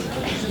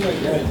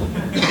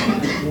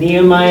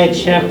Nehemiah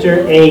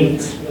chapter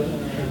 8.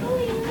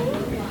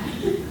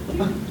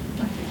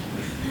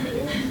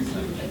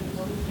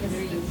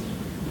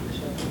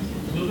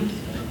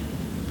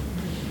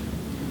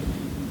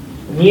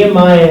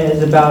 Nehemiah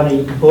is about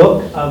a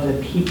book of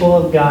the people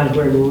of God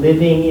who are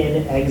living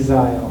in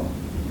exile,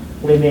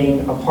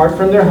 living apart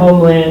from their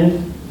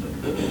homeland,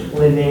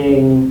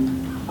 living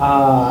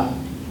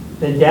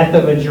the death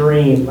of a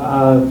dream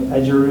of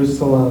a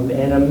Jerusalem.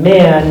 And a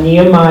man,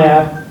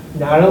 Nehemiah,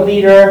 not a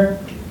leader,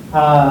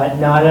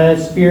 not a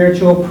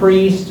spiritual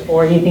priest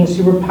or anything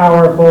super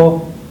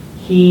powerful,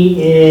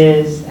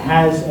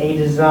 has a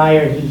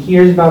desire. He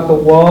hears about the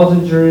walls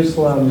of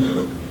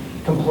Jerusalem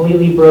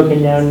completely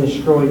broken down and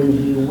destroyed, and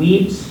he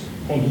weeps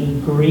and he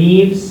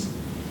grieves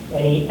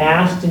and he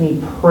asks and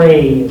he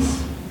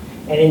prays.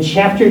 And in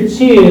chapter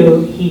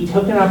 2, he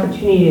took an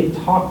opportunity to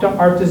talk to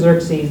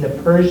Artaxerxes, the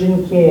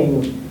Persian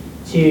king,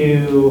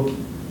 to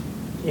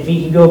if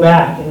he could go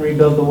back and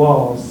rebuild the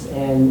walls.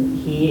 And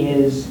he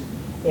is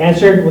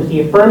answered with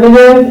the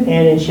affirmative.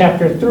 And in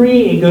chapter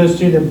 3, it goes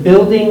through the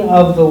building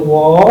of the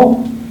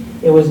wall.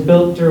 It was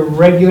built through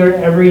regular,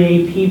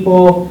 everyday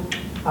people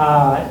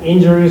in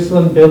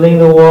Jerusalem building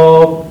the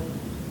wall.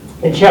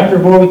 In chapter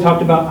 4, we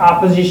talked about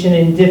opposition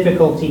and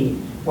difficulty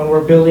when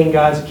we're building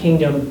God's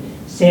kingdom.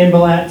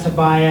 Sanballat,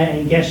 Tobiah,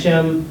 and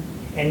Geshem,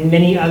 and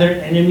many other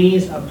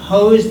enemies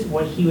opposed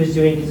what he was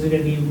doing because he was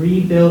going to be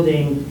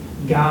rebuilding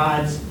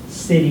God's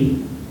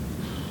city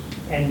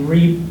and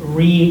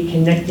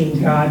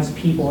reconnecting God's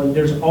people. And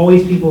there's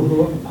always people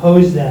who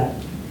oppose that.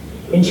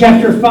 In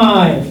chapter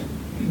 5,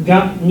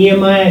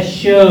 Nehemiah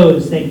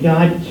shows that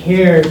God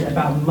cares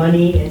about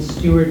money and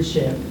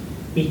stewardship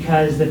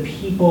because the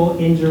people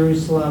in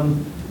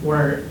Jerusalem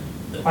were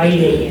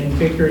fighting and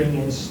bickering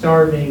and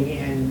starving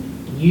and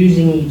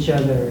using each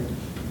other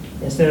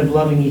instead of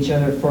loving each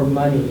other for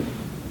money.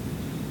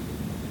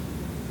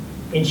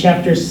 In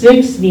chapter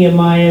 6,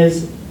 Nehemiah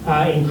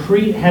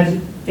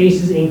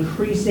faces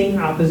increasing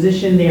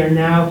opposition. They are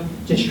now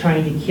just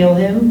trying to kill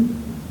him,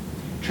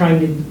 trying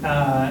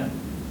to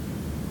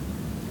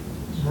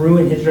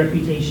ruin his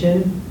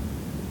reputation.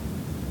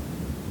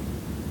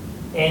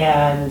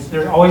 And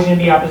there's always going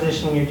to be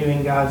opposition when you're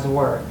doing God's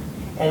work.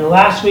 And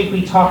last week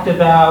we talked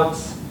about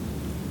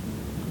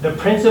the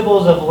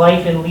principles of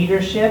life and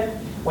leadership.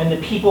 When the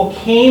people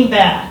came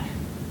back,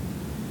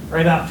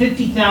 right, about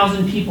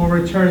 50,000 people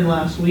returned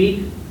last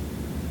week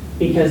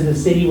because the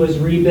city was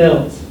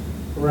rebuilt,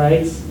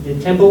 right? The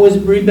temple was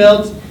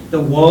rebuilt, the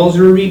walls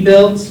were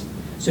rebuilt,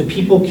 so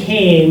people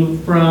came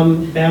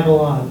from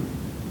Babylon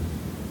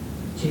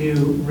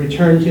to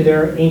return to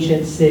their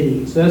ancient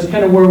city. So that's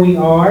kind of where we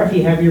are. If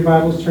you have your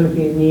Bibles, turn to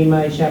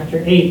Nehemiah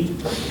chapter 8.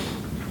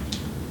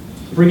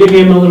 Forgive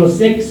me, I'm a little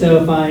sick,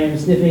 so if I am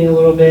sniffing a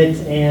little bit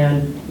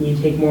and you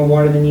take more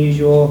water than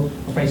usual,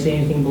 or if I say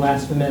anything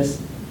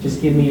blasphemous,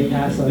 just give me a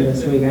pass on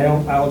this week.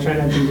 I will try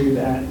not to do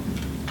that.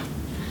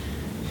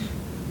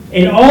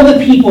 And all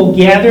the people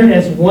gathered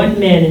as one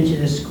man into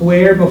the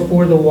square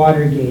before the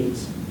water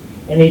gates.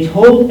 And they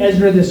told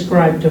Ezra the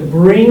scribe to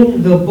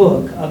bring the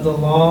book of the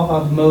law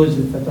of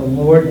Moses that the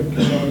Lord had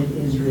commanded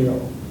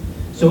Israel.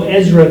 So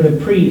Ezra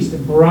the priest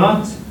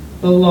brought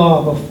the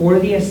law before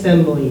the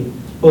assembly,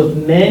 both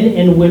men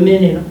and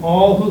women and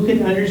all who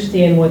could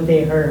understand what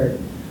they heard,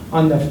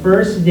 on the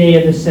first day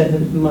of the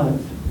 7th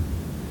month.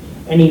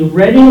 And he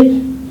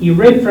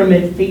read from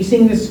it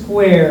facing the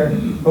square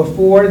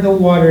before the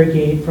water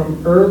gate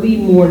from early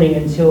morning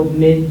until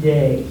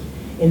midday,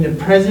 in the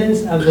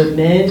presence of the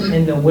men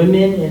and the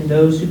women and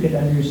those who could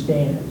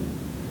understand.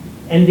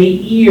 And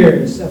the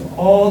ears of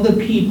all the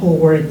people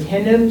were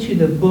attentive to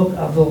the book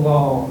of the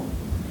law.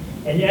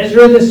 And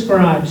Ezra the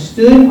scribe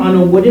stood on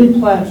a wooden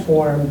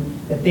platform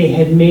that they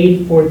had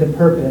made for the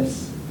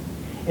purpose.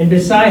 And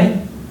beside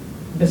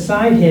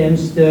him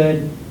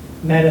stood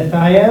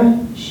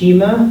Mattathiah,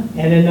 Shema,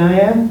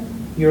 Ananiah,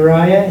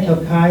 Uriah,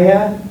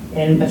 Hilkiah,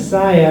 and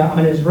Messiah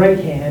on his right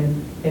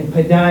hand, and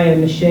Pedaiah,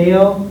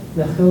 Mishael,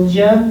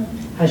 Nehelijah,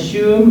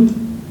 Hashum,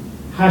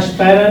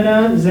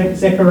 Hashbaddanah,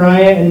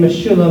 Zechariah, and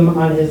Meshullam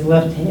on his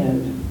left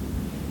hand.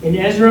 And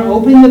Ezra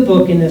opened the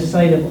book in the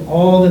sight of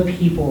all the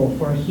people,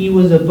 for he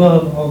was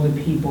above all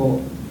the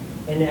people.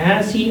 And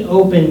as he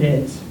opened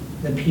it,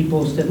 the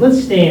people stood.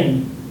 Let's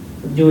stand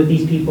and do what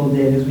these people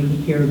did as we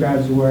hear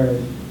God's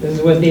word. This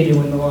is what they do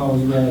when the law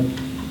was read.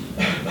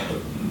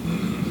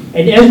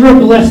 And Ezra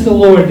blessed the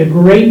Lord, the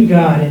great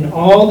God, and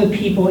all the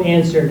people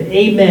answered,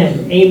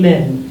 Amen,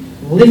 Amen,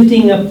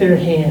 lifting up their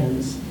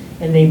hands.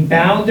 And they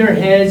bowed their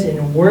heads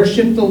and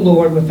worshiped the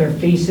Lord with their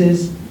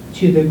faces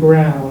to the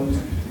ground.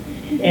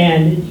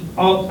 And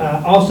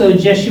also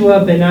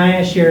Jeshua,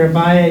 Benaiah,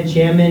 Sherebiah,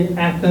 Jamin,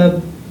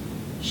 Akab,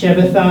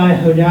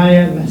 Shabbathai,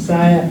 Hodiah,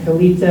 Messiah,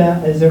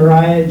 Kelita,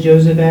 Azariah,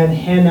 Jozabad,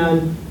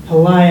 Hanan,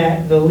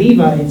 Peliah, the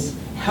Levites,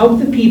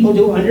 helped the people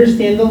to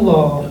understand the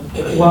law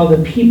while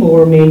the people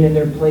remained in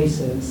their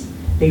places.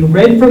 They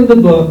read from the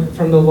book,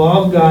 from the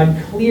law of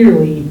God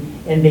clearly,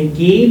 and they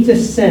gave the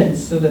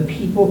sense so the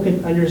people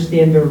could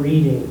understand the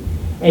reading.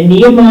 And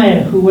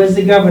Nehemiah, who was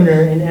the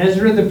governor, and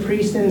Ezra the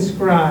priest and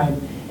scribe,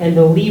 and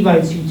the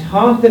Levites who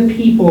taught the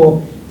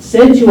people,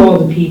 said to all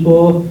the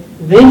people,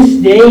 "This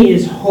day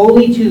is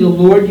holy to the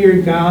Lord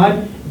your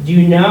God.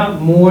 Do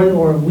not mourn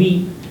or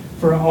weep."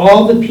 For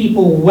all the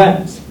people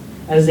wept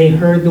as they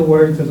heard the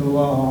words of the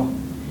law.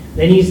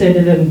 Then he said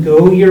to them,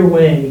 "Go your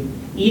way,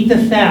 eat the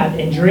fat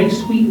and drink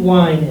sweet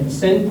wine, and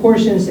send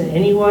portions to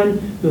anyone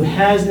who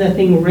has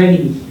nothing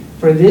ready.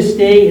 For this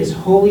day is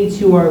holy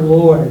to our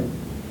Lord.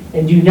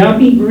 And do not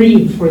be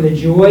grieved, for the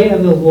joy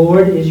of the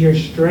Lord is your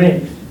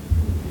strength."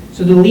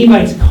 So the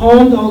Levites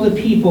calmed all the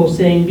people,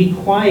 saying, "Be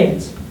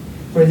quiet,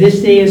 for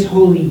this day is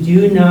holy.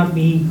 Do not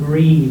be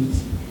grieved."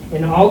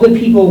 And all the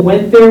people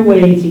went their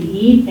way to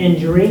eat and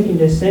drink and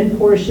to send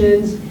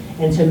portions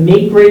and to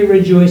make great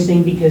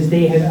rejoicing, because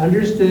they had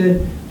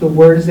understood the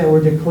words that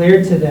were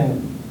declared to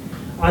them.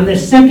 On the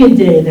second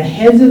day, the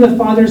heads of the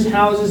fathers'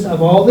 houses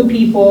of all the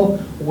people,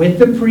 with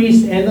the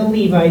priests and the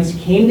Levites,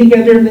 came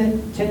together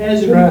to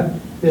Ezra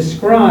the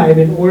scribe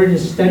in order to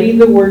study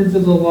the words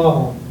of the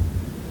law.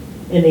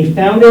 And they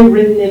found it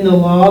written in the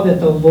law that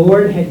the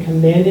Lord had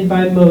commanded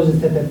by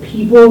Moses that the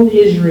people of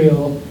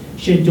Israel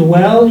should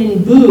dwell in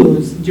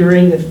booths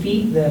during the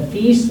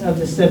feast of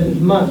the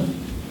 7th month,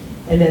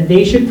 and that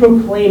they should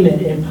proclaim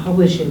it and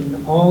publish it in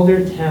all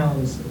their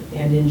towns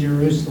and in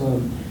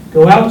Jerusalem.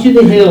 Go out to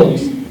the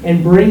hills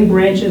and bring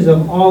branches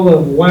of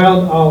olive,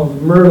 wild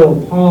olive,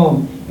 myrtle,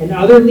 palm, and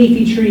other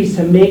leafy trees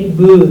to make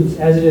booths,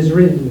 as it is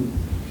written.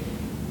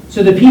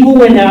 So the people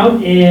went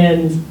out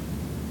and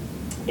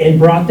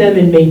brought them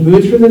and made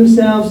booths for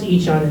themselves,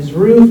 each on his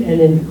roof, and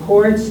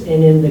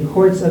in the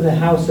courts of the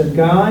house of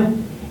God,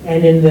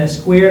 and in the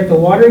square at the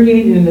water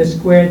gate, and in the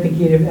square at the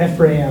gate of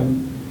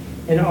Ephraim.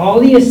 And all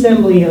the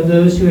assembly of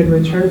those who had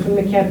returned from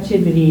the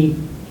captivity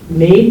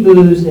made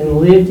booths and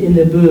lived in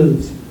the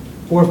booths.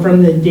 For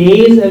from the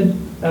days of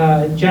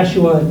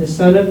Joshua the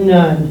son of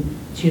Nun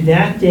to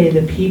that day,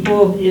 the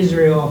people of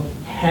Israel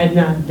had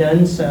not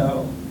done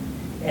so.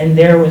 And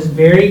there was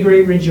very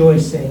great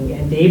rejoicing.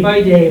 And day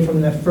by day, from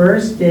the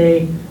first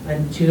day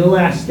unto the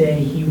last day,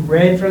 he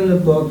read from the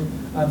book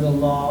of the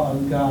law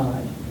of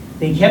God.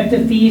 They kept the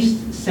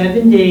feast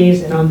 7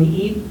 days, and on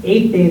the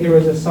 8th day there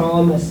was a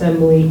solemn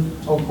assembly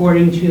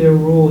according to the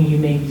rule. You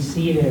may be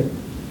seated.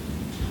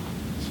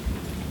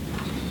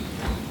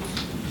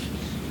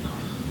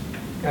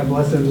 God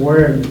bless his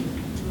word.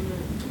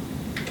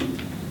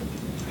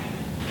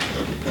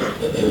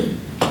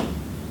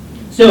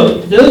 So,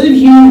 those of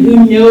you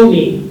who know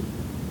me,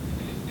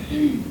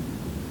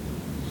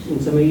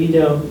 and some of you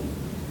don't,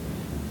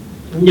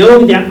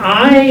 know that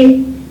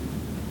I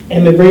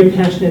am a very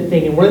passionate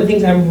thing. And one of the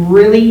things I'm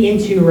really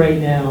into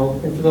right now,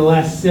 and for the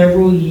last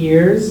several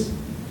years,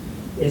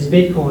 is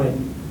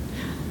Bitcoin.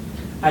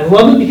 I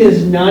love it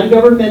because it's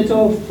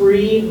non-governmental,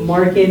 free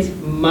market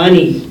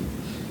money.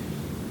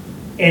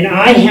 And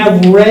I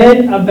have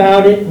read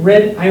about it,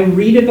 I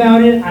read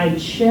about it, I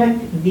check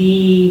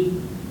the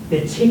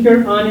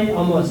ticker on it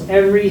almost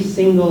every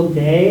single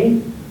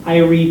day. I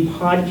read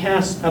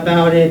podcasts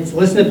about it,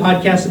 listen to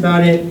podcasts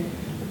about it,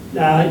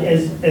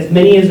 as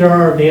many as there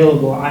are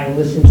available. I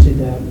listen to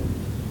them.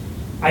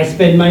 I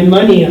spend my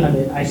money on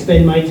it. I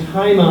spend my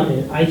time on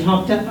it. I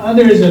talk to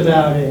others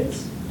about it.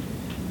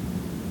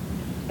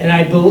 And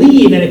I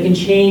believe that it can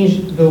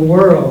change the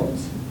world.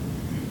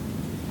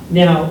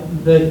 Now,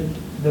 the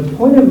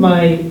point of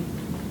my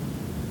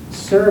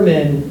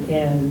sermon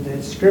and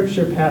the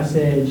scripture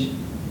passage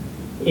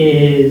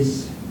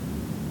is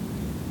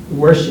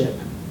worship.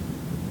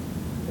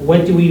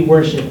 What do we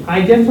worship? I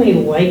definitely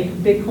like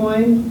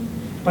Bitcoin,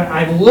 but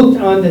I've looked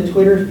on the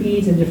Twitter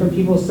feeds and different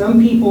people.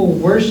 Some people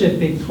worship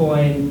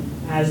Bitcoin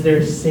as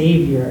their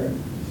savior.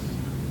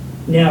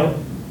 Now,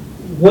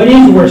 what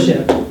is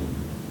worship?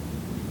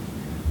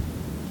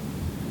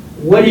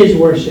 What is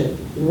worship?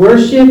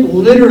 Worship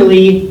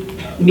literally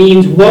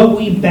means what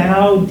we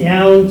bow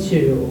down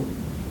to.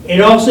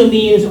 It also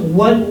means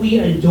what we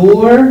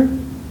adore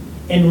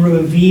and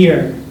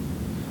revere,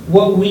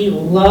 what we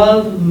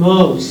love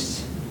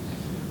most.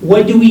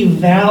 What do we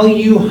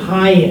value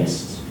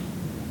highest?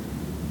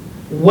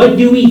 What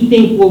do we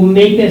think will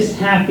make us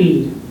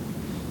happy?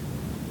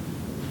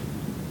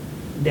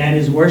 That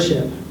is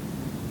worship.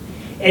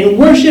 And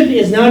worship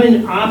is not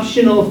an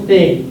optional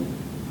thing.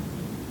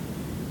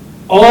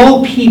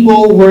 All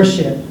people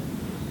worship.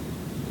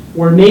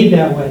 We're made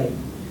that way.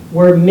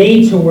 We're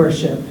made to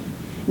worship.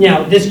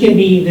 Now, this can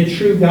be the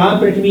true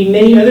God, but it can be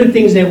many other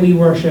things that we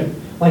worship.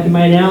 Like in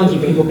my analogy,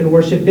 people can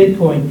worship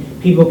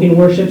Bitcoin. People can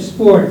worship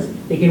sports.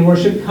 They can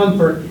worship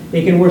comfort.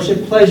 They can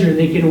worship pleasure.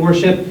 They can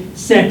worship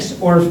sex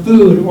or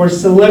food or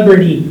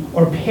celebrity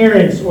or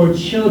parents or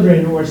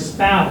children or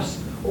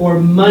spouse or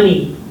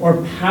money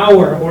or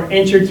power or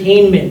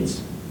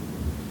entertainment.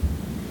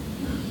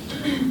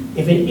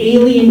 If an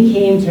alien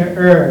came to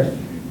Earth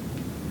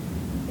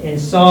and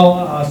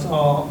saw us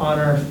all on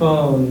our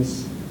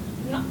phones,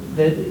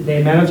 the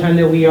amount of time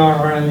that we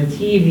are on the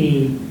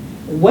TV,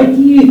 what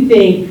do you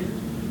think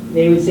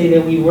they would say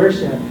that we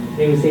worship?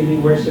 They would say we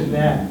worship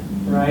that,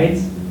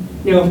 right?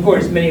 Now, of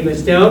course, many of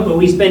us don't, but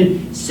we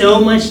spend so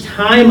much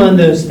time on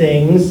those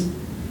things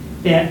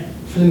that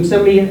from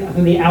somebody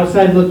from the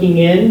outside looking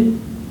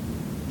in,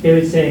 they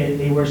would say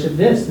they worship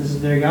this. This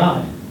is their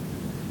God.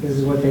 This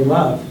is what they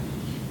love.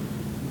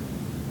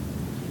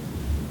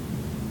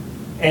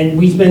 And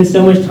we spend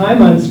so much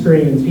time on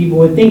screens. People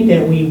would think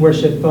that we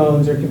worship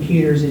phones or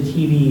computers or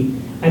TV.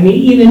 I mean,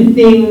 even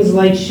things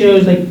like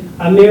shows like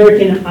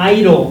American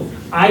Idol.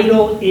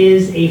 Idol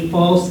is a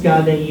false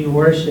god that you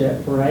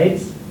worship, right?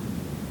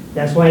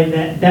 That's why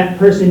that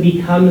person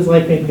becomes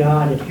like a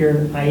god if you're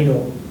an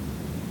idol.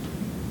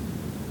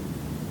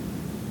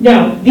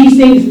 Now, these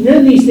things, none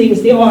of these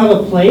things, they all have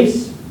a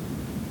place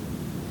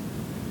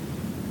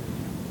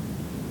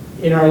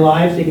in our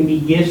lives. They can be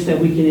gifts that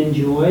we can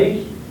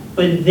enjoy,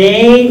 but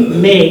they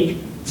make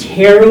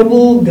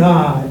terrible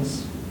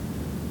gods.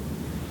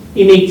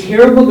 They make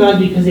terrible gods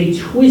because they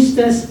twist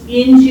us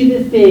into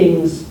the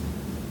things,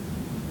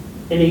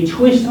 and they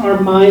twist our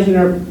minds and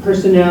our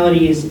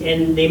personalities,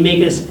 and they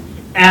make us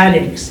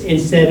addicts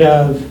instead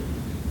of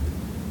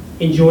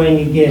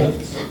enjoying a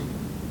gift.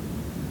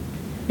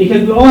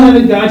 Because we all have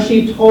a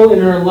God-shaped hole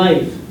in our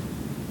life.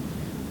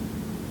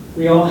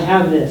 We all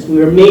have this. We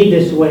were made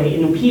this way.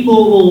 And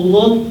people will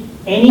look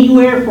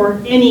anywhere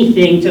for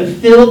anything to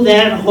fill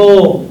that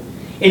hole.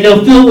 And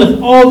they'll fill it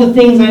with all the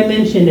things I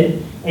mentioned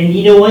it. And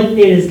you know what? It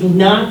is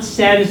not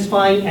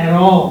satisfying at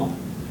all.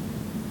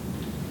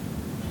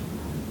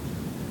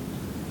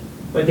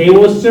 But they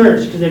will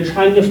search because they're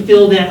trying to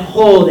fill that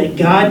hole that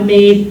God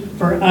made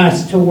for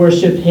us to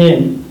worship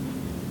Him.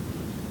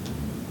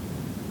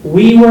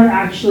 We were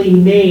actually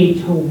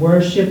made to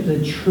worship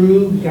the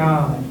true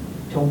God,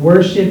 to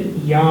worship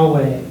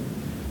Yahweh.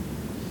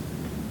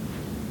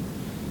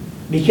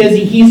 Because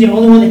He's the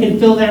only one that can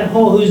fill that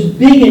hole, who's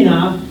big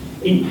enough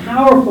and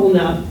powerful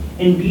enough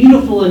and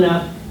beautiful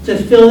enough to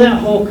fill that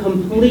hole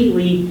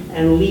completely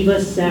and leave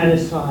us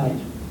satisfied.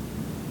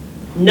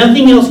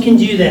 Nothing else can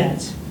do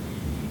that.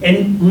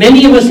 And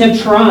many of us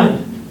have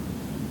tried.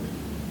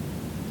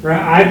 Right?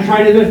 I've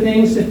tried other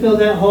things to fill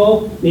that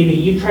hole. Maybe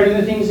you've tried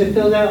other things to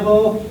fill that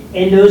hole.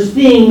 And those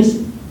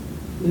things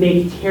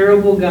make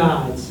terrible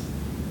gods.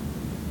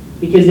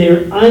 Because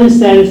they're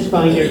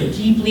unsatisfying. They're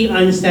deeply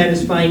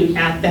unsatisfying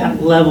at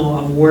that level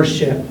of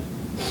worship.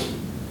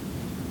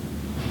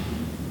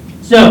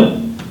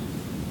 So,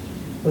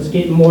 let's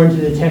get more into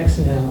the text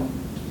now.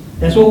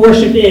 That's what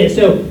worship is.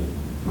 So,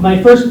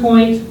 my first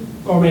point,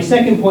 or my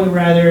second point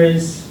rather,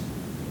 is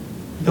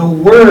the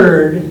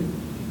Word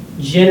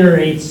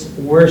generates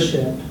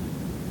worship.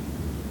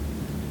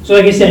 So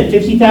like I said,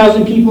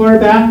 50,000 people are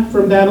back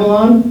from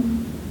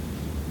Babylon.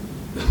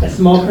 A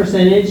small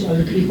percentage of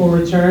the people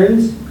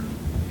returns.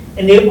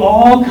 And they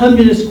all come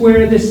to the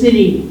square of the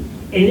city.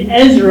 And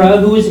Ezra,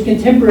 who is a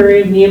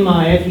contemporary of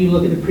Nehemiah, if you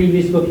look at the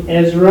previous book,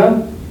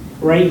 Ezra,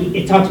 right,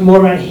 it talks more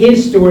about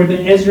his story, but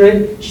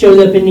Ezra shows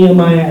up in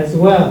Nehemiah as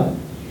well.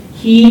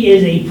 He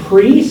is a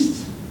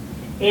priest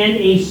and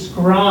a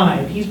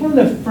scribe. He's one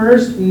of the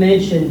first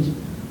mentioned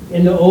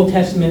in the Old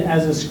Testament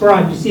as a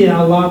scribe. You see that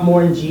a lot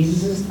more in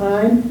Jesus'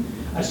 time.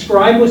 A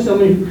scribe was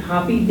someone who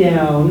copied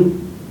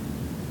down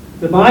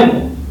the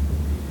Bible.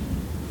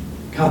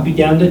 Copied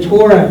down the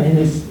Torah in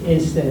this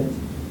instance.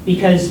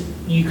 Because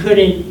you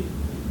couldn't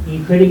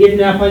get an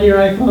app on your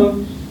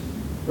iPhone,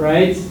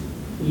 right?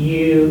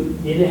 You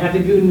didn't have the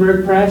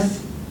Gutenberg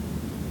press.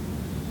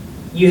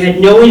 You had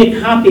no way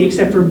to copy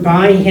except for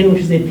by hand,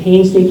 which is a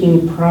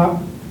painstaking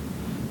problem.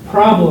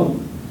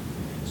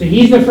 So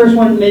he's the first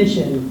one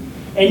mentioned.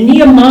 And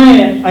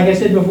Nehemiah, like I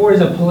said before,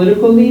 is a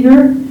political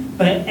leader,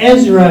 but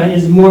Ezra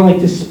is more like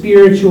the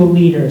spiritual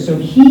leader. So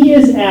he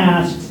is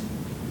asked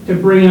to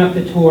bring up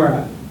the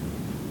Torah.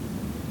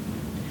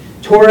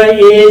 Torah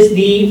is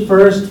the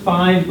first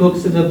 5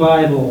 books of the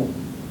Bible.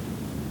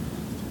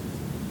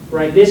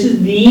 Right? This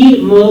is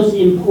the most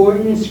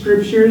important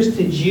scriptures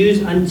to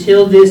Jews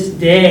until this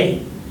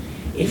day.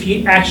 If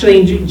you actually,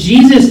 in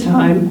Jesus'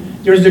 time,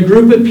 there was a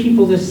group of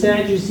people, the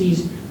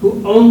Sadducees,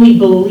 who only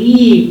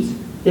believed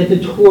that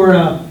the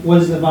Torah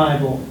was the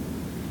Bible.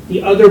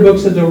 The other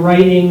books of the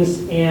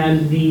writings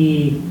and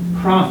the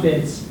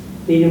prophets,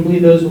 they didn't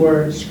believe those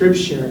were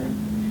scripture.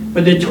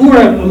 But the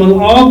Torah, among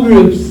all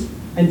groups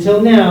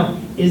until now,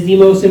 is the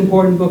most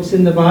important books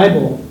in the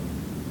Bible.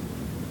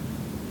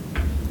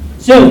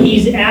 So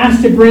he's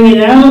asked to bring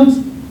it out.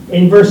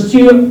 In verse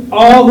 2,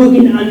 all who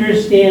can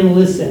understand,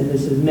 listen.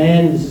 This is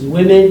men, this is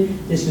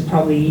women, this is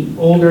probably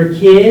older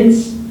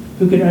kids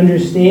who could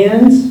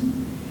understand.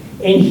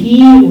 And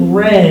he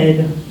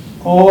read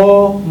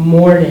all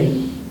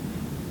morning.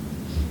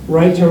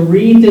 Right? To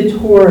read the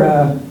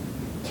Torah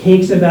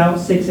takes about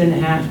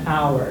 6.5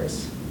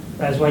 hours.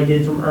 That's why I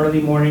did from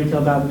early morning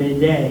till about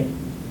midday.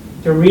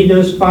 To read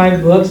those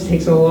 5 books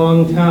takes a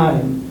long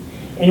time.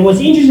 And what's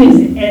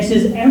interesting is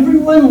it says,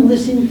 everyone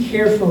listen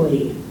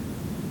carefully.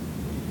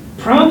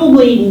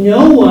 Probably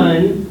no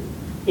one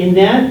in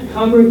that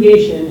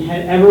congregation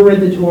had ever read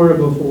the Torah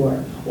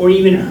before, or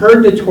even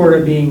heard the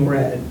Torah being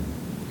read.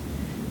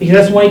 Because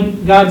that's why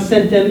God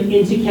sent them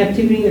into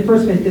captivity in the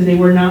first place, because they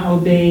were not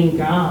obeying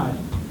God.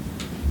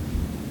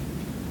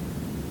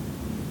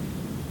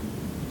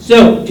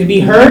 So, to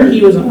be heard,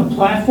 he was on a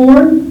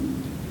platform,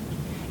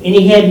 and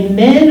he had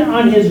men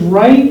on his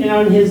right and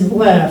on his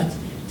left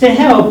to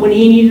help when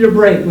he needed a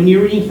break. When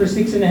you're reading for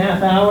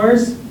 6.5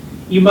 hours,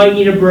 you might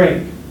need a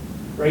break,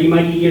 right? You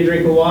might need to get a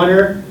drink of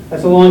water.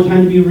 That's a long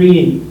time to be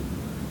reading.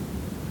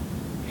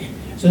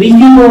 So these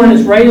people were on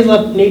his right and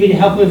left, maybe to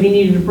help him if he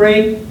needed a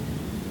break.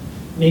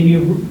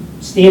 Maybe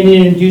stand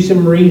in and do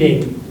some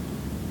reading.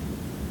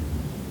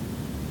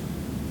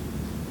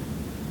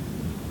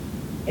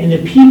 And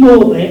the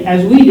people,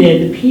 as we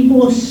did, the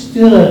people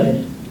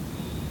stood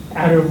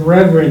out of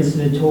reverence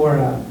to the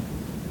Torah.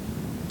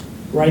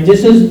 Right?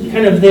 This is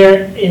kind of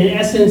their, in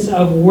essence,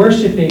 of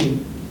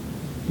worshiping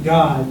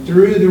God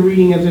through the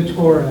reading of the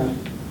Torah.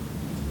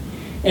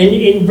 And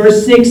in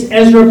verse 6,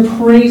 Ezra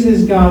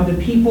praises God.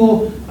 The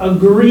people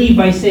agree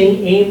by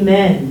saying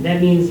amen.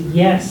 That means,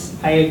 yes,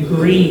 I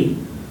agree.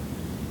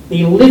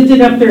 They lifted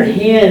up their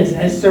hands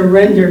as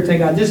surrender to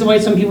God. This is why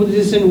some people do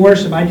this in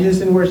worship. I do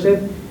this in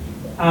worship.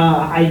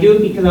 I do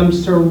it because I'm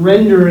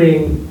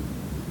surrendering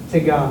to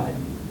God.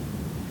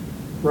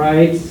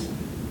 Right?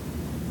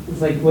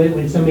 It's like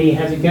when somebody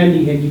has a gun to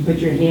you, you put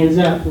your hands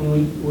up.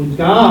 And with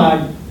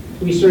God,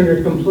 we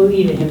surrender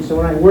completely to Him. So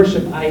when I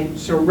worship, I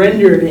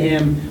surrender to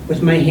Him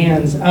with my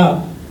hands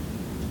up.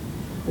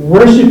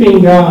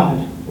 Worshiping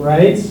God,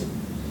 right?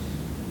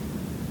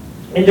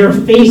 And their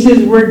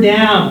faces were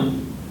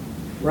down,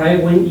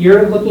 right? When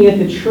you're looking at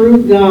the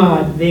true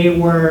God,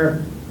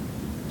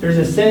 there's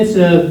a sense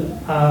of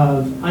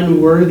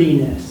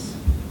unworthiness,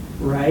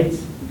 right?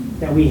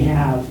 That we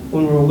have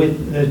when we're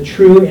with the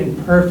true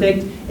and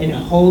perfect and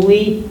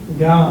holy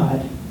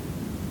God.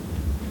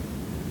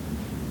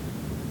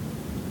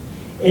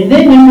 And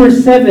then in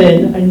verse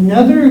 7,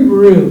 another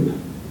group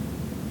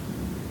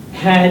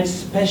had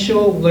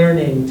special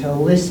learning to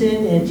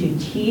listen and to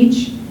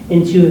teach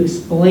and to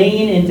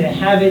explain and to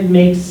have it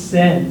make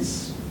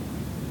sense.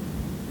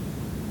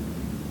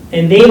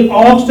 And they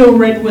also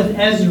read with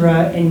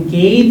Ezra and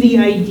gave the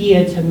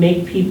idea to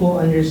make people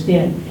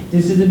understand.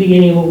 This is the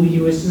beginning of what we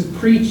do. This is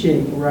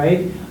preaching,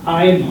 right?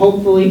 I'm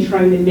hopefully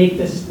trying to make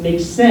this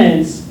make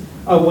sense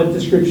of what the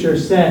Scripture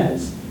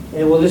says.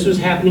 And well, this was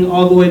happening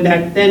all the way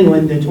back then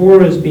when the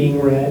Torah was being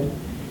read.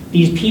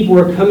 These people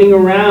were coming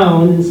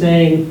around and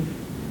saying,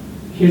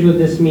 here's what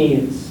this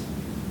means.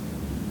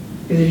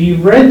 Because if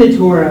you've read the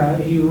Torah,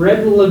 if you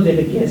read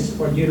Leviticus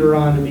or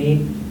Deuteronomy,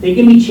 they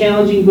can be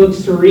challenging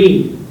books to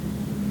read.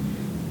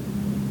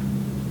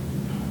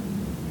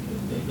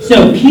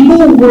 So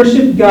people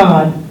worship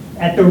God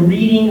at the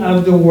reading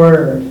of the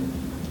Word.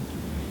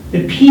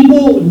 The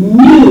people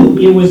knew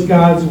it was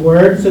God's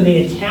Word, so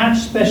they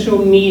attached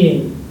special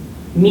meaning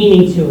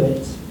to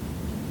it.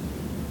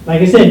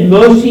 Like I said,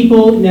 most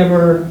people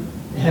never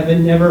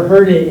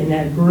heard it in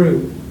that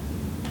group.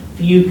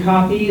 Few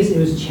copies, it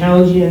was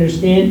challenging to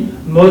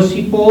understand. Most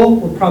people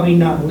were probably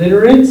not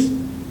literate.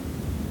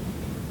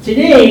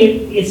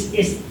 Today,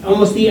 it's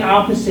almost the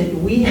opposite.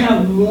 We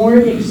have more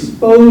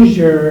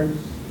exposure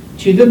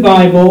to the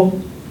Bible.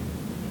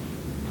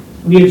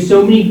 We have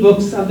so many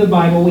books of the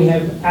Bible. We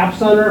have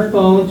apps on our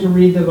phone to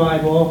read the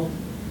Bible.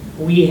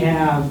 We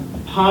have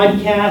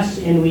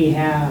podcasts and we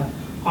have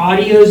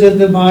audios of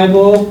the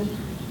Bible.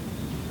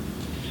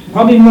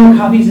 Probably more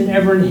copies than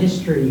ever in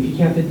history if you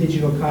count the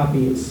digital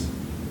copies.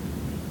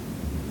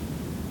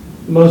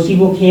 Most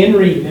people can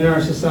read in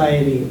our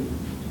society.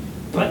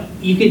 But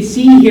you can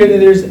see here that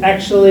there's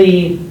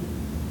actually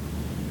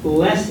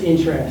less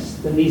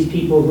interest than these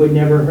people who had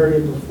never heard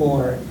it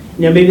before.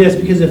 Now maybe that's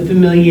because of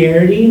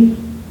familiarity,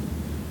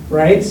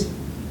 right?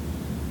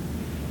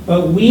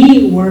 But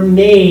we were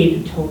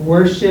made to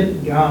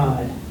worship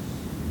God.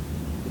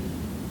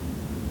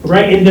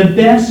 Right? And the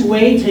best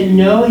way to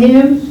know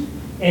Him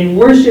and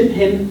worship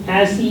Him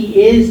as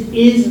He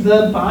is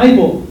the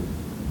Bible.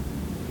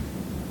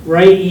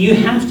 Right? You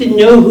have to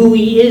know who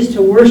He is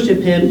to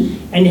worship Him.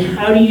 And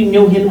how do you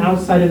know Him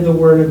outside of the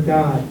Word of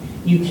God?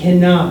 You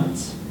cannot.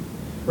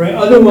 Right?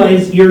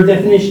 Otherwise, your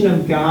definition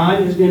of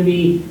God is going to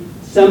be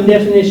some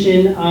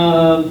definition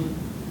of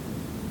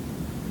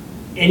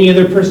any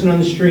other person on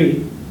the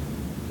street.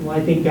 Well,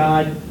 I think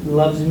God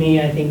loves me.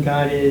 I think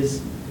God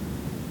is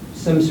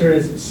some sort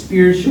of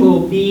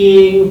spiritual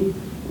being,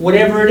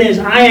 whatever it is.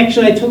 I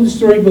told the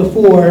story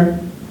before,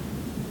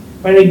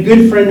 but I had a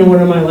good friend in one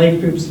of my life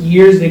groups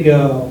years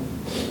ago.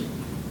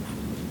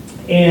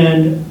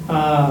 And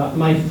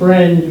my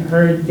friend,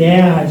 her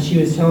dad, she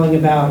was telling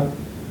about,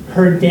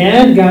 her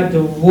dad got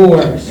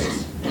divorced.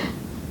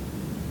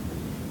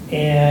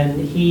 And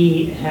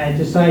he had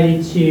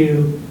decided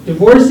to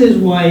divorce his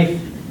wife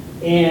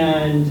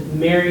and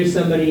marry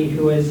somebody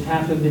who was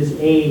half of his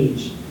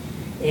age.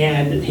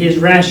 And his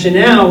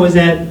rationale was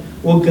that,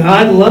 well,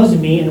 God loves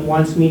me and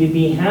wants me to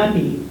be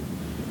happy.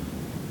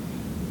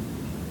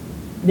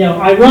 Now,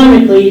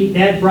 ironically,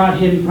 that brought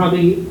him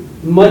probably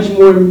much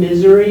more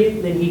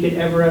misery than he could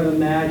ever have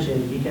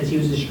imagined because he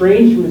was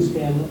estranged from his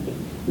family.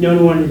 No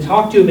one wanted to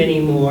talk to him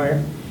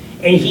anymore.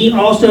 And he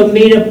also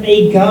made up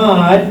a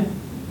God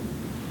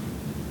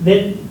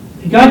that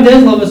God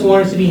does love us and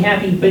wants us to be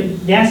happy,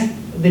 but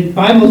the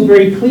Bible is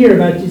very clear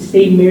about to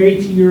stay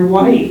married to your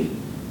wife,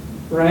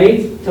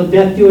 right? Till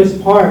death do us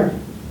part.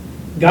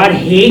 God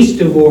hates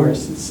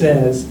divorce, it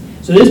says.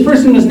 So this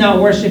person was not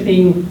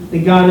worshiping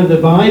the God of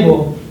the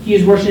Bible. He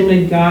is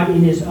worshiping God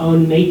in his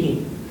own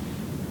making.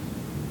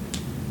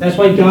 That's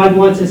why God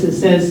wants us, it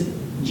says,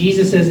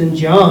 Jesus says in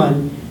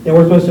John, that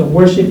we're supposed to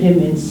worship him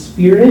in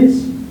spirit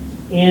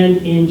and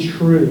in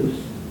truth.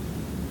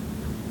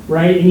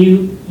 Right? And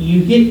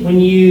you get, when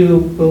you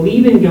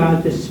believe in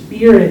God, the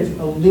Spirit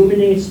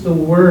illuminates the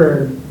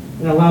Word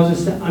and allows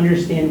us to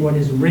understand what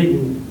is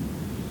written.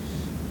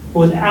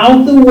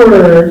 Without the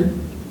Word,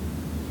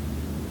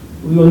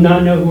 we will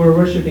not know who we're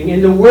worshiping.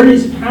 And the Word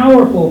is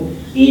powerful.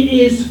 It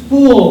is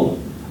full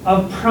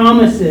of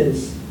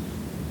promises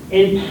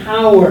and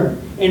power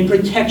and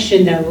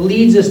protection that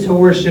leads us to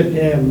worship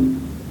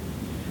him.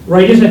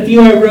 Right? Just a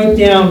few I wrote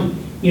down.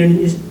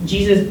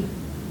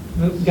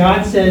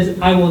 God says,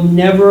 I will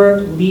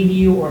never leave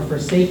you or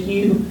forsake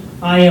you.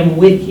 I am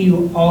with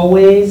you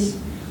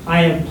always.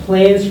 I have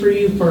plans for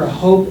you for a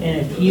hope and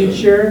a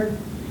future.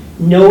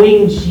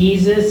 Knowing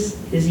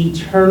Jesus is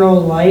eternal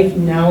life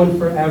now and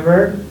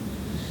forever.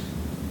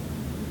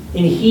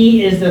 And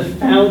he is the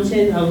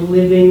fountain of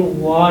living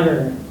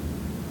water.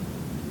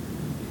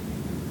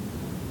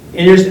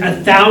 And there's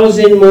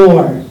 1,000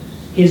 more.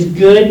 His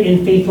good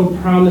and faithful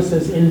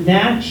promises. And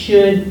that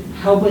should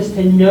help us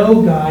to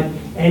know God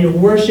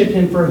and worship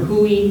him for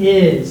who he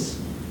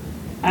is.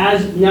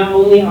 As not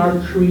only our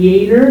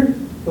creator,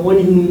 the one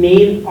who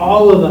made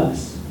all of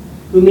us,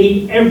 who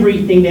made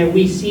everything that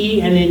we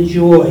see and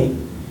enjoy,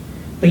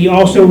 but he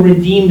also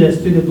redeemed us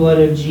through the blood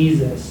of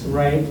Jesus,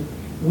 right?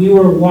 We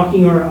were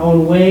walking our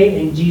own way,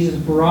 and Jesus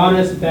brought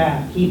us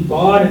back. He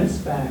bought us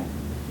back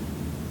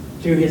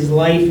through his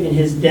life and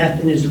his death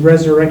and his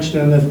resurrection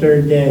on the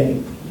third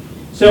day.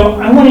 So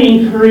I want to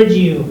encourage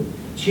you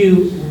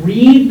to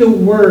read the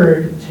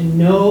Word to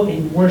know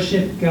and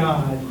worship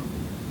God.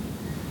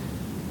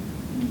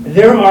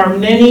 There are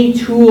many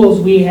tools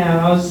we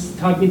have. I was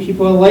talking to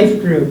people at Life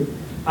Group.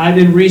 I've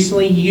been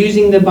recently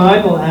using the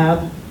Bible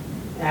app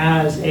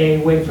as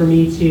a way for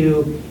me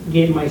to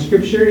get my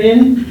scripture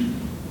in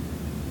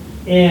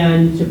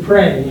and to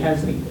pray. It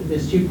has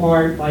this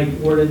two-part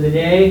Word of the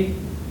Day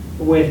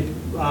with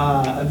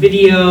a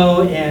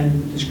video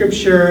and the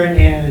scripture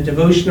and a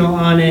devotional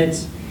on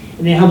it.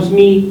 And it helps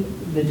me.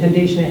 The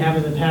temptation I have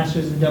as a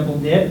pastor is to double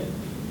dip,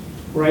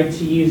 right?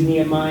 To use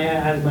Nehemiah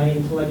as my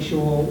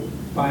intellectual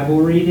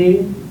Bible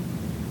reading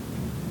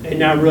and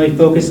not really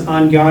focus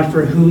on God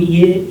for who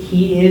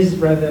he is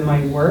rather than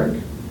my work.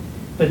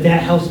 But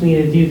that helps me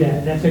to do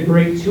that. That's a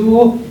great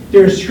tool.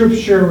 There's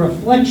scripture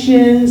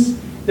reflections.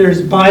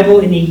 There's Bible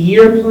in a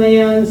year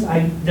plans.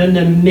 I've done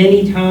them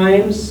many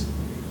times.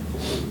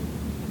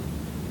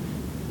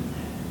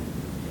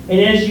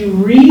 And as you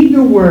read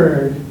the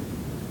Word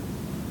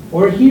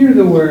or hear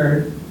the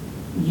Word,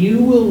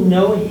 you will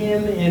know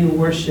him and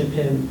worship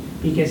him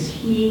because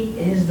he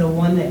is the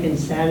one that can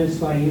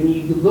satisfy you. When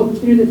you look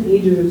through the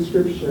pages of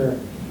Scripture,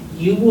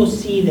 you will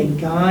see that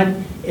God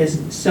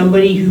is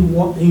somebody who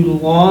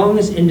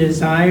longs and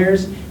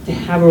desires to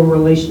have a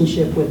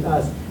relationship with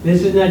us.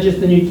 This is not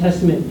just the New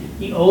Testament.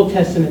 The Old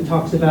Testament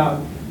talks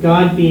about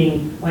God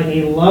being like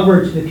a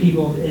lover to the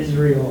people of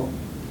Israel.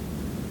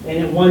 And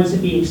it wants to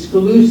be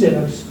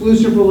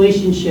exclusive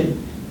relationship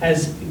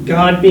as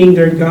God being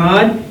their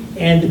God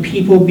and the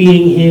people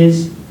being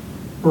his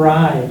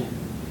bride.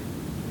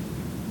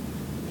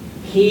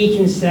 He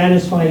can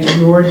satisfy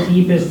your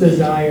deepest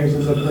desires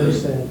as a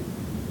person.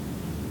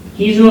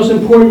 He's the most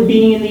important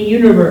being in the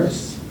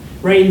universe,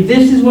 right? And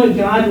this is what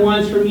God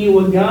wants from you.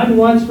 What God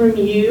wants from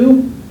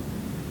you,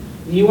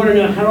 you want to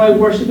know, how do I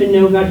worship and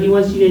know God? He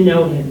wants you to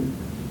know him.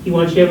 He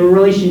wants you to have a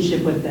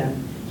relationship with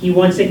him. He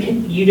wants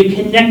you to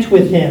connect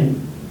with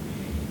him.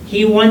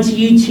 He wants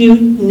you to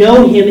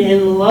know him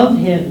and love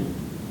him.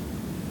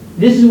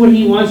 This is what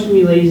he wants from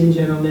you, ladies and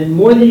gentlemen,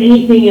 more than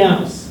anything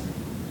else.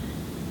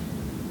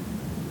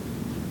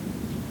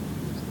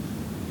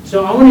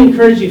 So I want to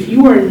encourage you, if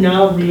you are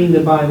not reading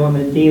the Bible on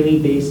a daily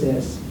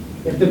basis,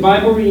 if the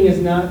Bible reading is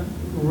not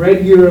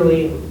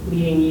regularly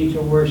leading you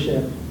to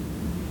worship,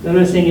 I'm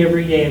not saying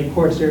every day. Of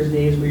course, there's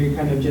days where you're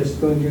kind of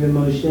just going through the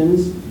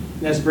motions.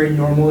 And that's very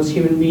normal as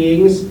human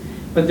beings.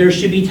 But there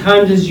should be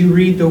times as you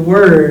read the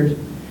Word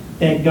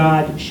that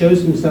God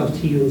shows himself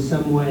to you in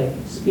some way,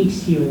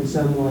 speaks to you in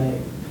some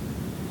way.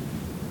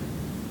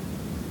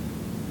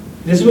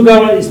 This is what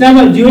God wants. It's not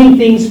about doing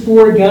things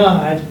for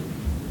God.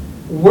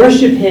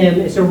 Worship him.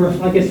 It's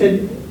like I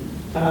said,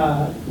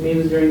 maybe it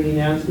was during the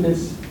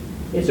announcements,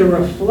 it's a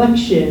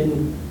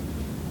reflection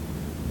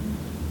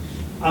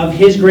of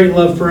his great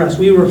love for us.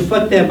 We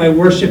reflect that by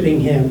worshiping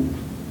him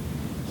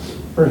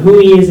for who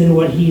he is and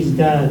what he's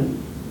done.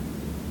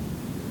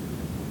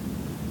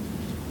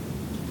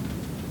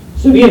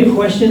 So if you have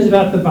questions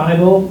about the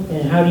Bible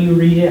and how do you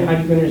read it, how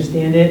do you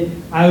understand it,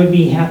 I would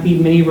be happy,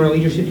 many of our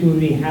leadership team would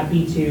be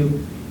happy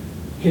to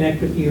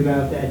connect with you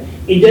about that.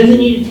 It doesn't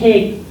need to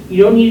take,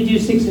 you don't need to do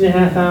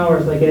 6.5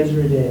 hours like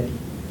Ezra did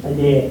a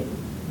day.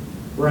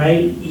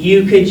 right?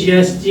 You could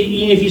just,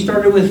 even if you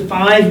started with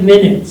 5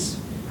 minutes,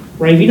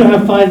 right? If you don't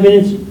have 5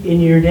 minutes in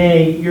your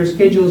day, your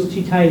schedule is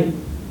too tight,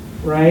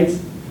 right?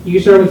 You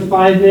can start with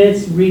 5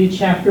 minutes, read a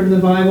chapter of the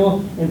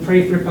Bible, and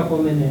pray for a couple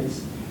of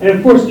minutes. And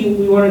of course,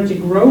 we want it to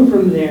grow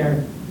from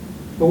there,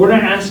 but we're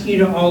not asking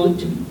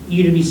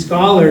you to be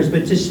scholars,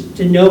 but just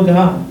to know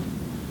God.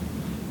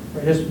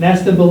 Right?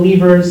 That's the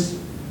believer's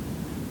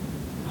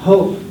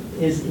hope,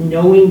 is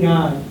knowing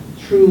God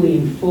truly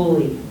and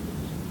fully.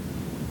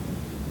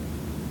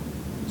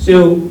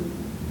 So,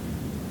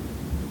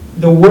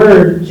 the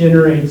Word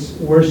generates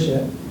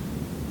worship.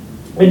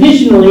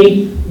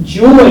 Additionally,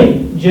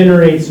 joy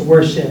generates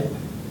worship.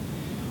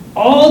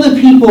 All the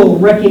people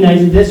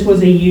recognized that this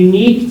was a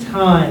unique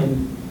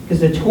time because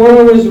the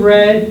Torah was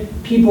read,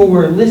 people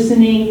were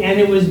listening, and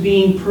it was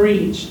being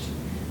preached.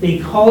 They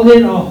called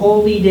it a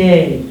holy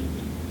day.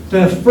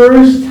 The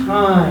first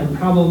time,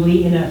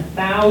 probably in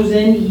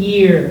 1,000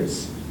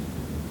 years.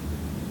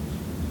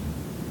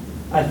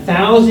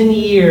 1,000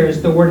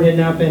 years, the Word had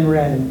not been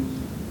read.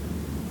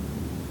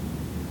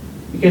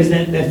 Because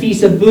the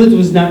Feast of Booths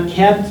was not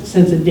kept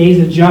since the days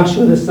of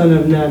Joshua the son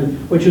of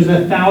Nun, which was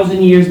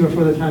 1,000 years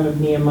before the time of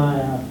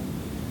Nehemiah.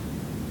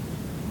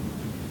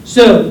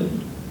 So,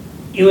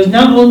 it was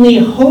not only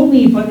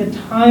holy, but a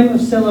time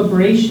of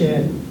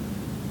celebration.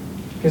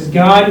 Because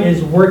God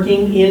is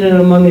working in and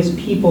among His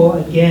people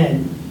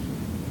again.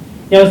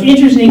 Now it's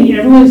interesting,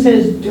 everyone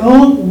says,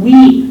 don't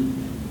weep.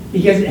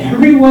 Because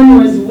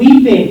everyone was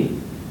weeping.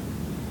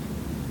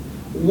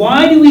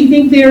 Why do we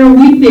think they are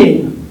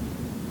weeping?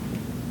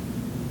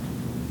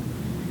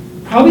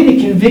 Probably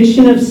the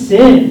conviction of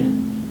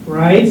sin,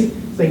 right?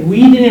 It's like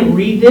we didn't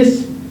read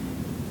this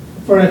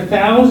for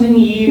 1,000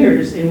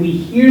 years, and we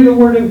hear the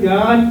Word of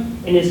God,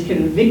 and it's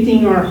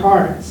convicting our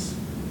hearts.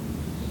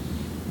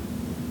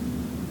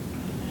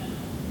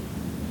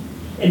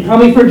 And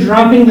probably for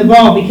dropping the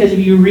ball, because if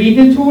you read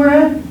the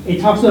Torah, it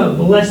talks about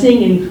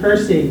blessing and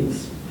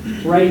cursings,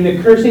 right? And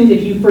the cursings,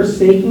 if you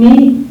forsake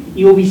me,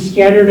 you will be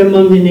scattered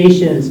among the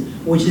nations,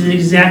 which is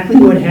exactly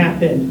what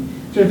happened.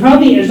 So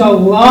probably there's a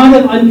lot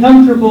of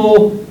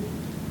uncomfortable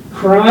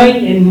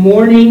crying and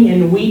mourning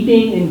and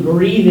weeping and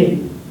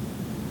grieving.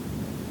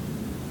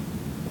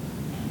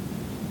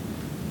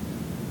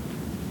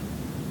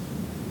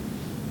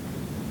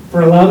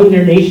 For allowing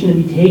their nation to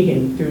be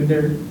taken through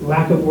their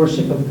lack of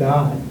worship of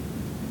God.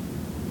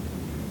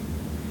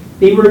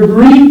 They were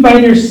grieved by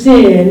their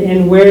sin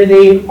and where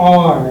they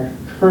are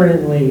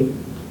currently.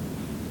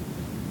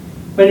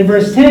 But in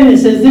verse 10 it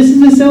says, this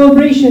is a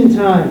celebration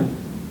time.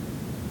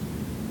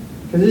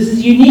 Because this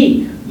is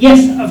unique.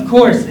 Yes, of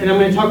course, and I'm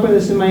going to talk about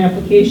this in my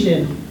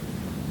application.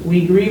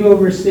 We grieve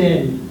over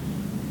sin.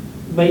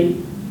 But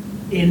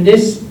in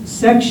this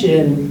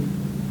section,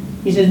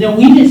 he says, no,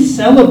 we need to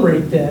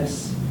celebrate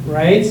this,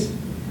 right?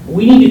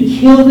 We need to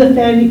kill the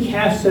fatted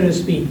calf, so to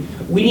speak.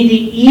 We need to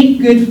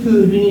eat good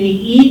food. We need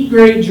to eat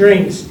great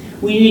drinks.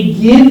 We need to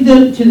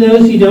give to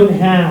those who don't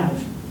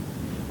have.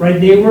 Right?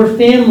 They were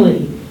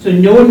family, so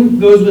no one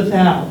goes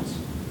without.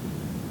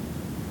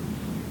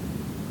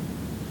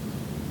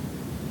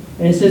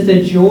 And it says,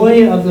 the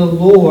joy of the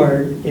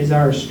Lord is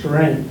our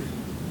strength.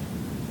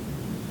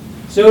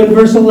 So in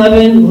verse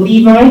 11,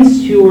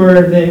 Levites, who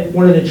were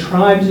one of the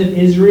tribes of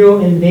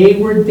Israel, and they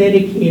were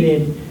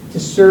dedicated to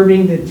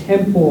serving the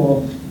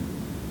temple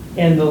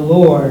and the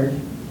Lord.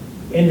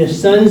 And the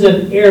sons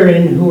of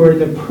Aaron, who were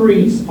the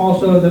priests,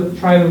 also the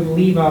tribe of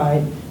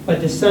Levi, but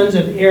the sons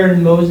of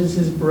Aaron,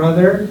 Moses'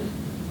 brother,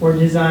 were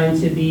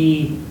designed to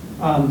be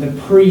the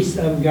priests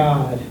of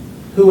God,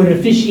 who would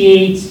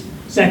officiate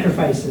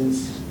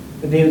sacrifices.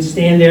 They would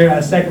stand there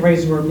as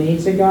sacrifices were made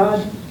to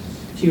God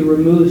to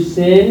remove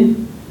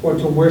sin or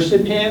to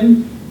worship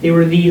Him. They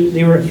were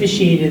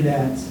officiated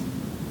that.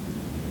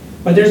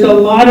 But there's a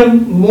lot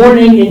of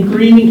mourning and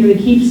grieving, because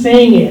they keep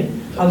saying it.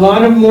 A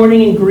lot of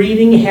mourning and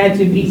grieving had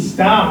to be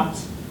stopped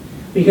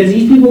because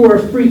these people were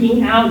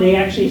freaking out. They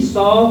actually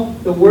saw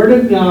the Word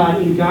of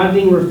God and God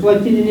being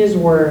reflected in His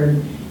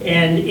Word,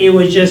 and it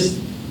was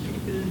just,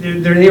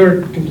 they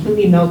were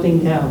completely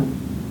melting down.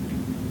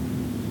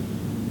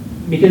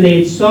 Because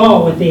they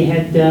saw what they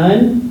had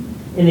done,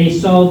 and they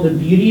saw the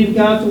beauty of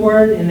God's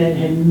Word, and that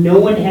no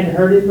one had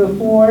heard it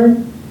before.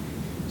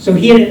 So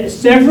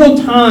several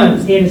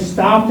times he had to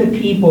stop the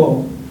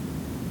people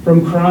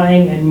from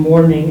crying and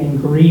mourning and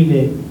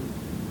grieving.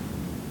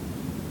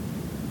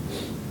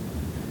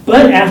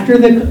 But after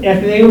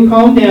they were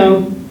calmed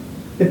down,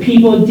 the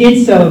people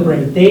did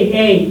celebrate. They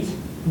ate,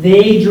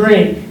 they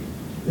drank,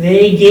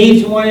 they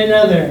gave to one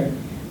another.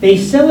 They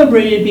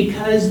celebrated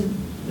because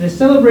the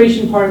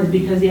celebration part is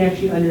because they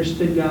actually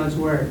understood God's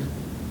Word.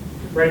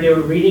 Right? They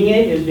were reading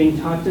it, it was being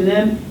taught to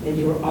them, and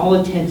they were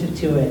all attentive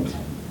to it.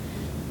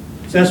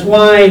 So that's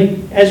why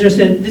Ezra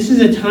said, this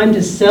is a time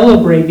to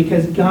celebrate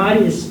because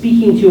God is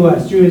speaking to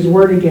us through His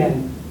Word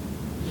again.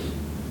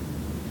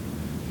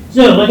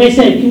 So, like I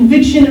said,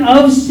 conviction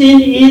of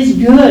sin is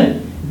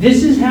good.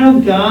 This is how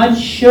God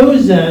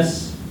shows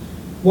us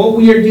what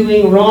we are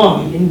doing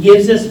wrong and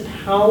gives us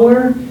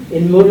power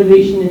and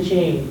motivation to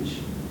change.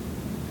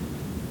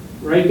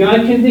 Right?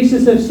 God convicts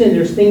us of sin.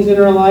 There's things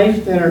in our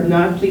life that are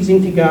not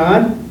pleasing to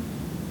God.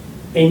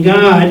 And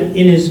God,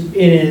 in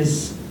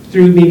his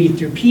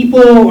through people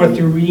or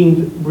through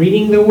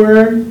reading the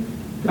Word,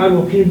 God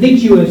will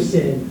convict you of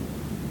sin.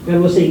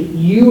 God will say,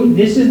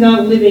 this is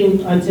not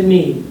living unto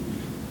me.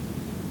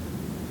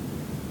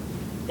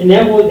 And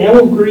that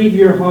will grieve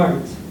your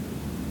heart.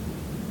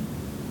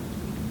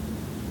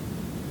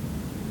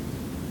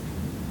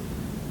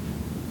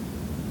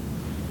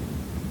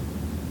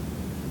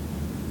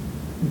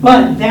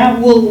 But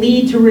that will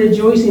lead to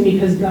rejoicing,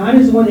 because God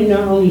is the one who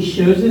not only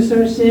shows us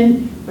our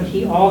sin, but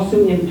he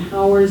also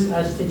empowers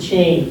us to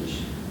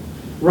change.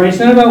 Right? It's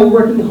not about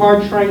working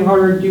hard, trying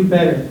harder, do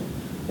better.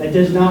 That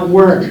does not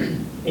work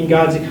in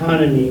God's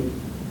economy.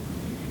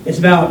 It's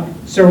about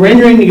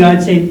surrendering to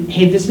God, saying,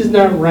 hey, this is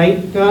not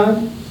right,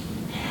 God.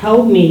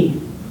 Help me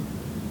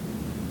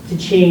to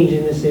change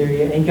in this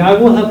area. And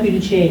God will help you to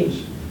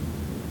change.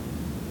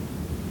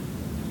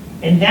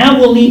 And that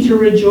will lead to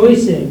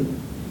rejoicing.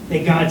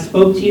 That God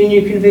spoke to you in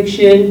your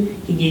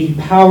conviction. He gave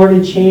you power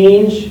to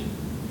change.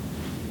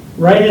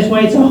 Right? That's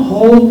why it's a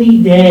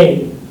holy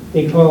day,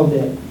 they called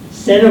it.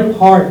 Set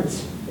apart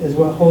is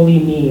what holy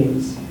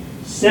means.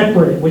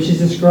 Separate, which is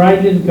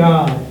described as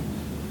God.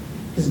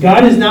 Because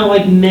God is not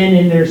like men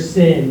in their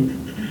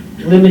sin,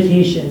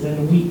 limitations,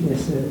 and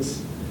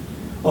weaknesses.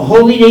 A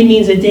holy day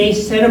means a day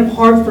set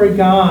apart for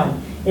God.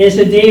 And it's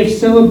a day of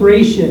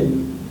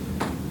celebration.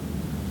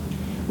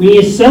 We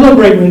need to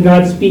celebrate when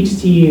God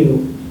speaks to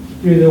you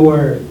through the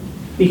Word.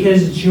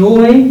 Because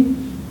joy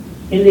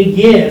in the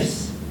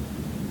gifts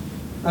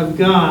of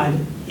God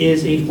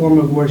is a form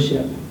of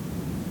worship.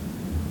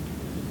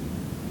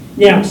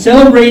 Now,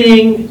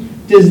 celebrating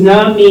does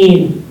not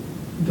mean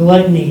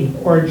gluttony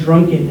or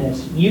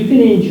drunkenness. You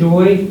can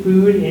enjoy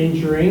food and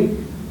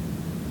drink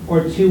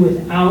or two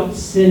without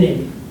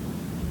sinning.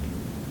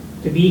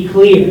 To be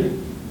clear,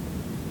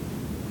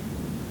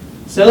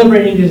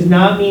 celebrating does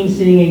not mean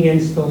sinning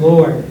against the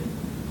Lord.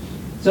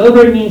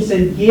 Celebrate means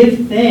to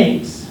give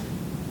thanks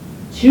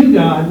to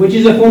God, which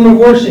is a form of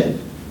worship.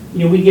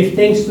 We give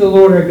thanks to the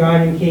Lord our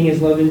God and King.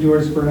 His love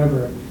endures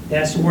forever.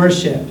 That's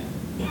worship.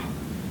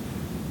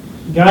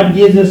 God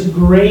gives us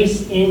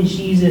grace in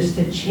Jesus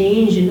to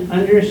change and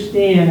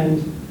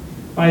understand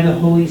by the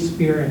Holy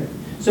Spirit.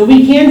 So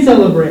we can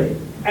celebrate.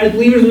 As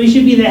believers, we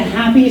should be the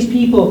happiest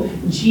people.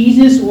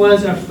 Jesus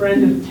was a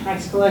friend of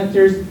tax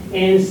collectors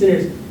and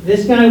sinners.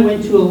 This guy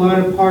went to a lot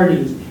of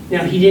parties.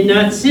 Now, he did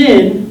not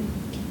sin,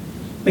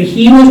 but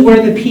he was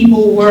where the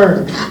people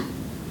were.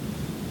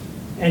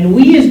 And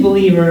we as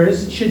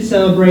believers should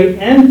celebrate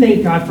and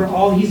thank God for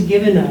all he's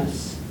given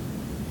us.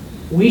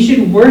 We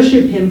should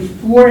worship him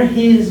for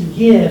his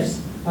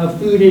gifts of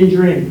food and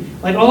drink.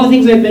 Like all the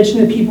things I've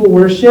mentioned that people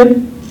worship,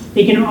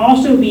 we can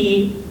also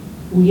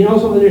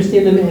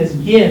understand them as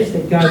gifts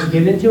that God's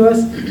given to us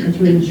and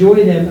to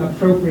enjoy them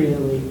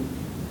appropriately.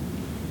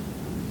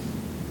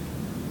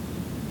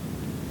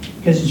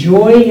 Because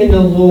joy in the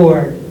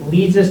Lord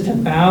leads us to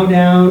bow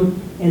down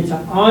and to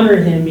honor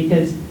him,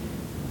 because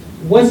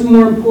what's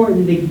more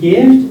important, the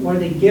gift or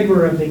the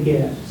giver of the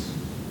gifts?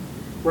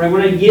 Right?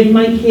 When I give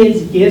my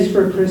kids gifts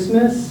for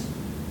Christmas,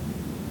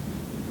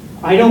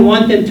 I don't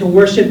want them to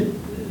worship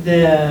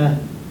the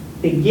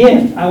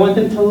gift. I want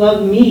them to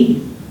love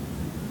me.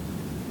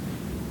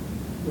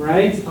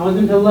 Right? I want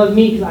them to love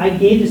me because I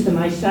gave this to them.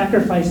 I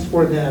sacrificed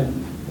for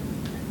them.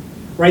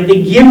 Right?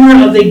 The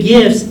giver of the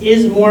gifts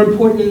is more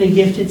important than the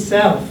gift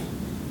itself.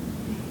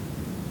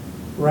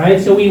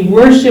 Right? So we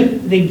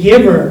worship the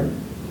giver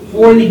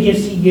for the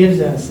gifts he gives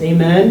us.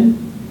 Amen?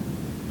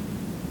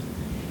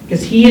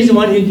 Because he is the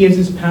one who gives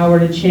us power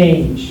to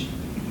change.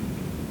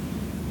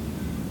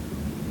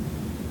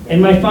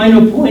 And my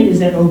final point is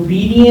that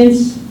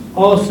obedience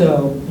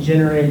also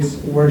generates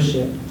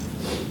worship.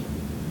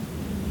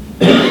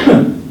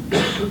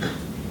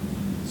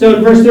 So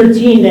in verse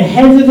 13, the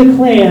heads of the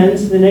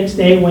clans the next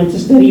day went to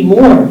study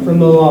more from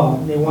the law.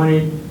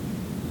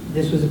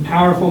 This was a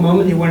powerful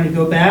moment. They wanted to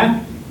go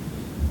back.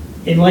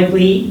 And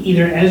likely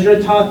either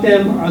Ezra taught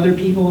them or other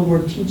people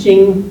were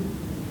teaching.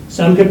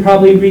 Some could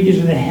probably read.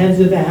 These were the heads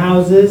of the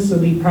houses, so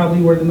they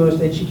probably were the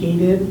most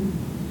educated.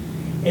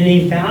 And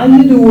they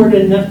valued the word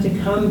enough to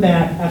come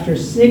back after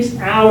 6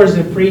 hours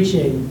of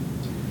preaching,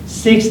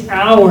 6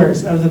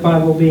 hours of the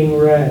Bible being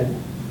read.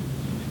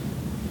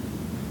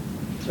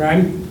 So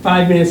I'm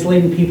 5 minutes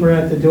late and people are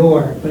at the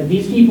door. But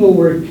these people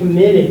were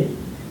committed.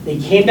 They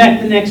came back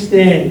the next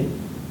day.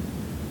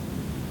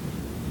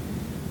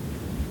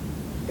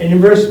 And in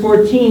verse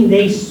 14,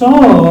 they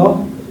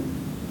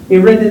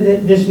read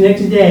that this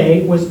next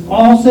day was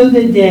also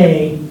the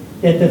day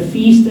that the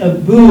Feast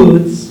of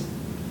Booths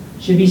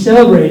should be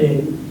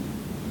celebrated.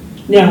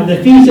 Now,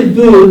 the Feast of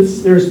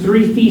Booths, there's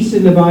 3 feasts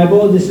in the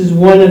Bible. This is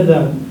one of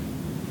them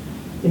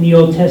in the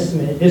Old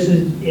Testament.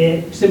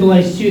 It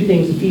symbolized 2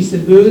 things. The Feast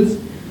of Booths,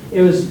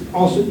 it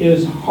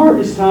was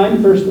harvest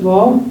time, first of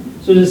all.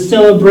 So it was a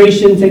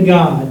celebration to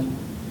God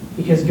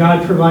because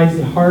God provides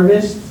the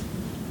harvest.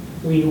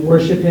 We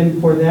worship him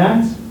for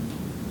that,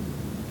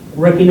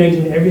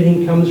 recognizing that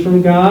everything comes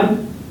from God.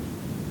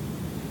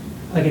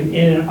 and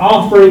an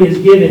offering is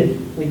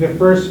given, like the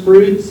first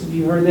fruits, if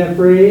you've heard that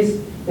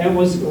phrase, that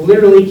was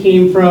literally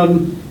came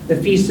from the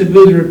Feast of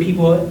Booths, where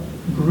people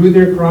grew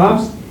their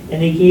crops,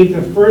 and they gave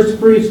the first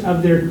fruits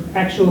of their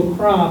actual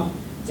crop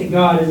to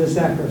God as a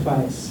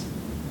sacrifice.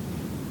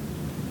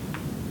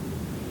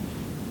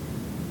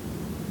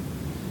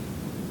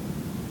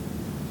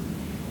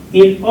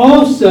 It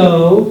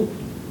also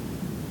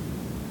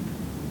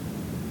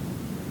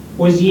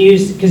was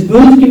used, because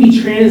booths can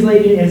be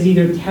translated as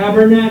either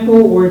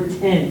tabernacle or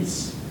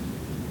tents.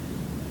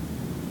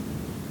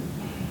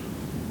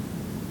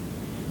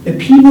 The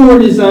people were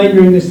designed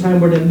during this time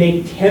were to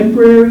make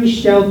temporary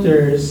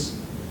shelters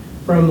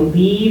from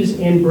leaves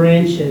and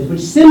branches,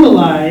 which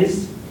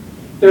symbolized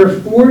their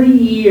 40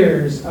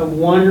 years of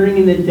wandering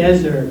in the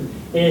desert.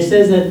 And it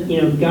says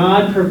that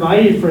God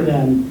provided for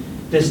them.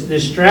 The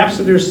straps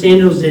of their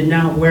sandals did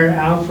not wear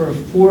out for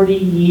 40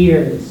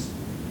 years.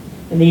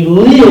 And they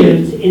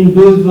lived in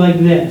booths like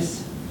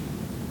this.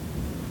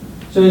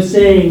 So it's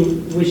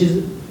saying, which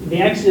is, the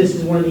Exodus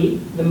is one of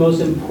the most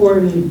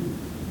important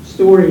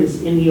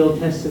stories in the Old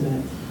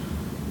Testament.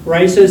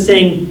 Right? So it's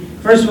saying,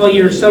 first of all,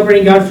 you're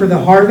celebrating God for the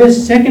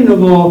harvest. Second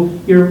of all,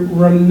 you're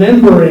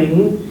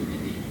remembering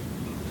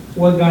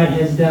what God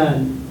has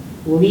done,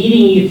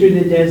 leading you through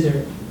the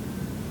desert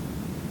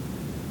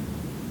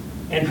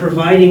and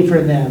providing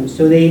for them.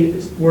 So they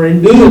were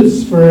in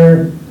booths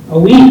for a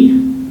week.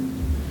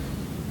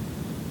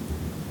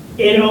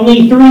 And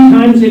only 3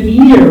 times a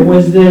year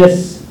was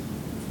this.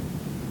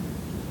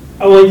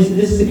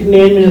 This is a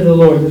commandment of the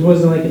Lord. This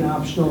wasn't like an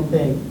optional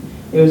thing.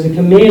 It was a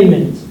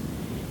commandment.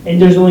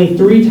 And there's only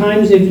 3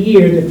 times a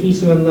year: the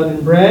Feast of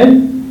Unleavened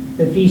Bread,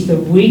 the Feast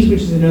of Weeks,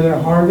 which is another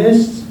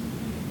harvest,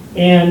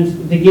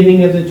 and the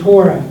giving of the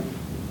Torah.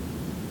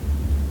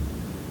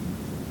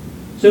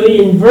 So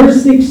in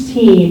verse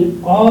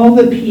 16, all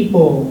the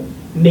people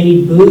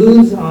made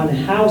booths on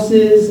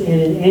houses and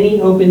in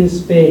any open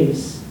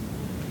space.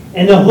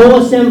 And the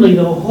whole assembly,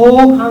 the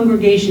whole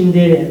congregation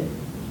did it.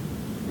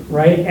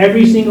 Right?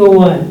 Every single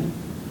one.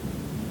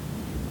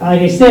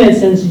 Like I said,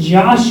 since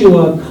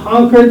Joshua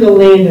conquered the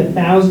land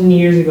 1,000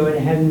 years ago, it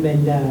hadn't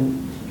been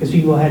done, because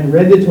people hadn't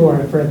read the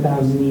Torah for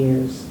 1,000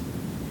 years.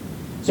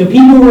 So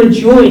people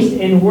rejoiced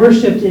and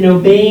worshipped in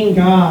obeying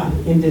God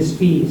in this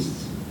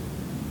feast.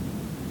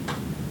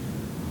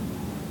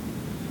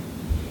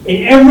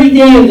 And every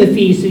day of the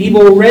feast, the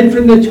people read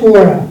from the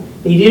Torah.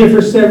 They did it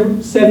for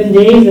 7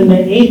 days, and the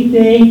 8th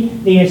day,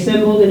 they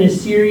assembled in a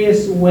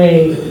serious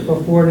way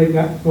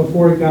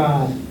before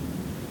God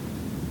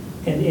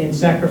and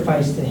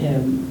sacrificed to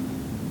Him.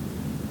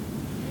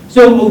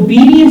 So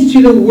obedience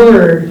to the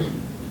Word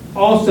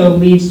also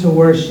leads to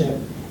worship.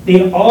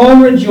 They all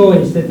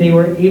rejoiced that they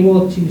were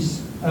able to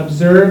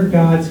observe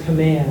God's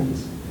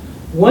commands.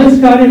 Once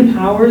God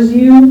empowers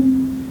you,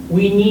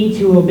 we need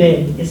to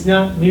obey.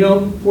 We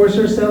don't force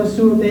ourselves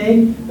to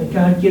obey, but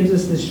God gives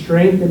us the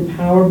strength and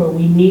power, but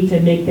we need to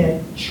make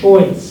that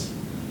choice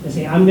and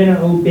say, I'm going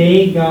to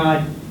obey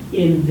God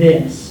in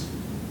this.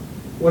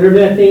 Whatever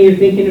that thing you're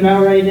thinking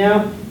about right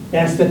now,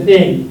 that's the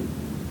thing.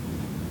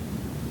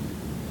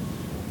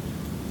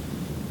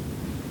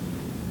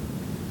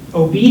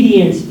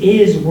 Obedience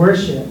is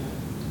worship.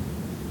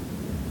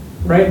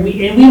 Right?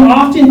 We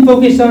often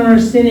focus on our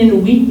sin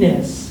and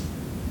weakness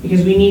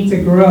because we need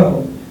to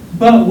grow.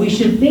 But we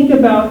should think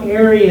about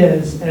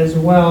areas as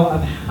well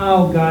of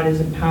how God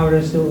has empowered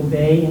us to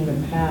obey in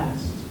the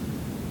past.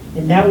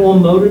 And that will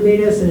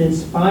motivate us and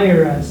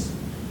inspire us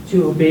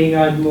to obey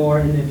God more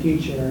in the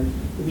future.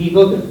 If you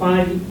look at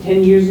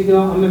 5-10 years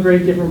ago, I'm a very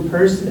different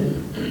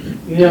person.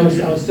 I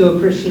was still a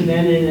Christian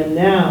then and am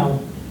now.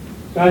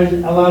 God has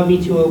allowed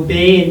me to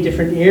obey in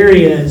different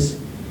areas,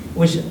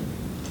 which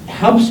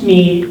helps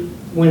me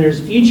when there's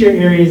future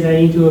areas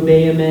I need to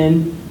obey Him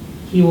in.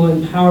 He will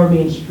empower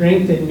me and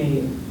strengthen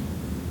me.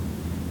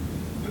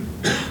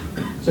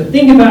 So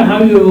think about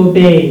how you have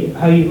obeyed,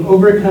 how you've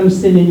overcome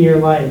sin in your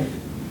life,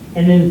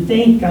 and then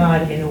thank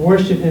God and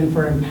worship Him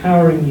for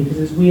empowering you. Because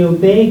as we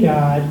obey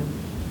God,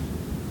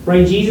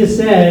 right, Jesus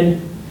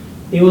said,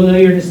 they will know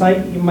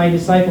my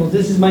disciples.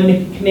 This is my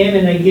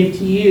commandment I give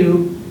to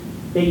you,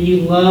 that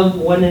you love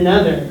one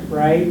another,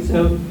 right?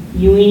 So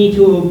we need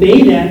to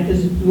obey that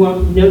because we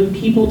want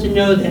people to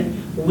know that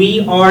we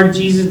are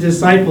Jesus'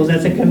 disciples.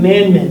 That's a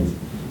commandment.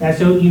 That's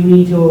what you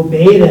need to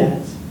obey that.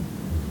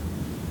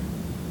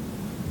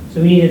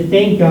 So we need to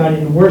thank God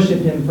and worship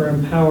Him for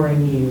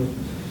empowering you.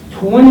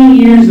 20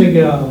 years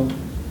ago,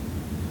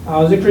 I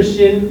was a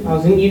Christian. I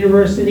was in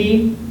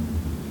university.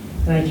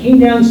 And I came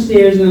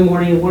downstairs in the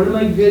morning, and one of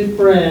my good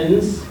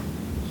friends,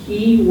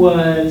 he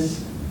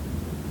was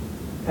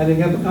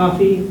having a cup of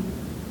coffee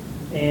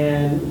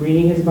and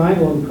reading his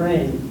Bible and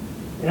praying.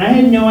 And I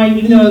had no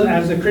idea, even though I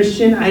was a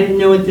Christian, I didn't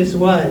know what this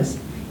was.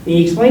 And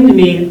he explained to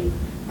me,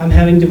 I'm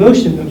having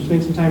devotion. I'm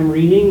spending some time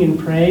reading and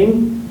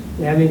praying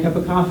and having a cup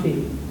of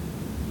coffee.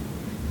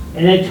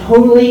 And that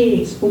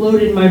totally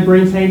exploded in my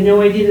brain. So I had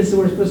no idea this is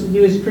what we're supposed to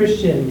do as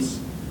Christians.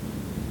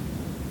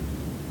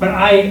 But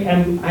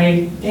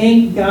I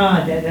thank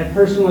God that that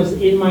person was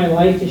in my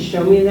life to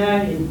show me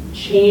that and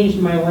changed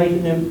my life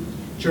in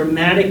a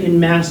dramatic and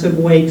massive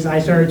way, because I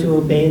started to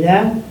obey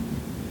that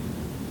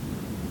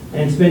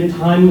and spent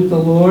time with the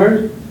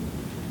Lord.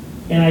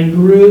 And I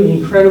grew in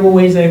incredible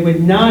ways that I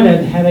would not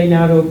have had I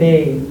not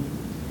obeyed.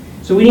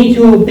 So we need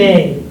to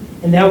obey,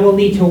 and that will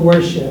lead to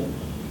worship.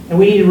 And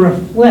we need to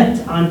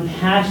reflect on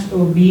past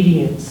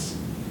obedience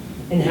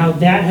and how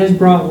that has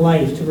brought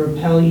life to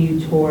propel you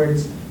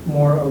towards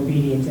more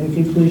obedience. In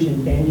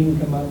conclusion, Ben, you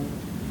can come up.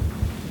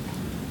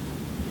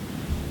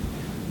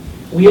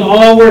 We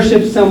all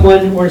worship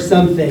someone or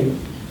something.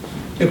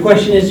 The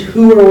question is,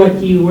 who or what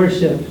do you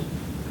worship?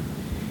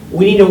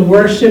 We need to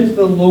worship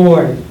the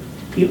Lord,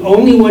 the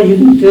only one who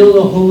can fill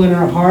the hole in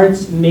our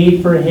hearts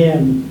made for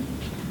him.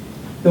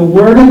 The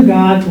Word of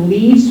God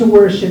leads to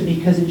worship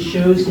because it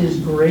shows his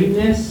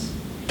greatness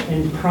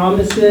and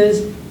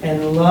promises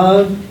and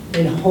love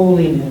and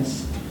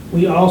holiness.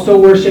 We also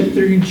worship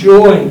through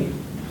joy.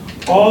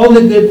 All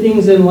the good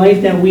things in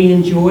life that we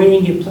enjoy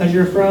and get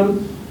pleasure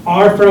from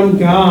are from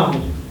God,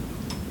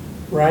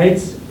 right?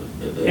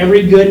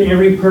 Every good and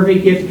every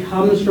perfect gift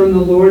comes from the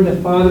Lord, the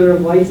Father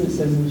of lights, it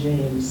says in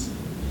James.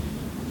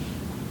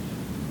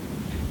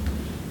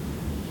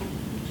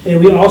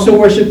 And we also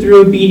worship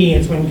through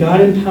obedience. When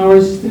God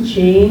empowers us to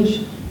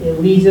change, it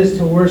leads us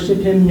to worship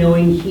him,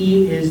 knowing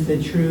he is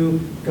the true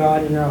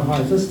God in our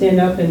hearts. Let's stand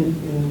up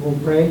and we'll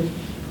pray.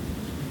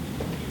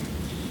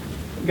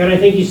 God, I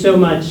thank you so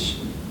much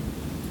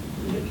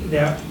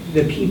that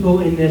the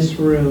people in this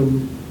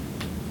room,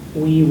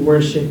 we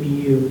worship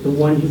you, the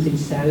one who can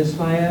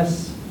satisfy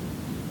us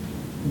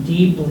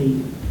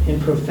deeply and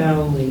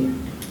profoundly,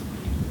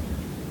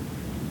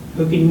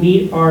 who can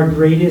meet our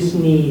greatest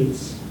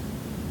needs.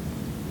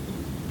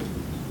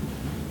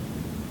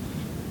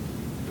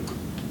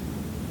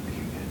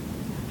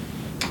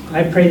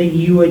 I pray that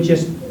you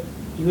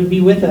would be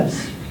with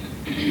us,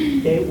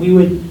 that we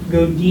would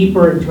go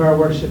deeper into our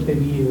worship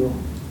of you,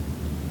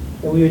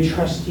 that we would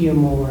trust you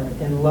more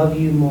and love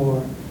you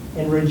more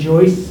and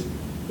rejoice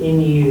in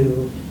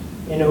you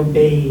and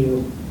obey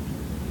you.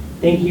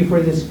 Thank you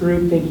for this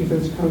group. Thank you for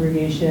this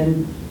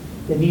congregation.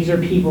 That these are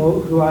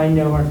people who I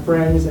know are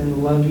friends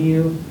and love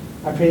you.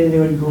 I pray that they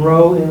would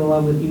grow in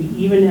love with you,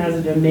 even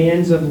as the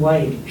demands of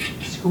life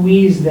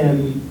squeeze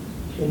them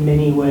in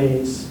many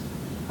ways.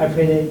 I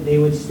pray that they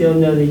would still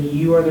know that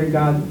you are their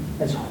God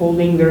that's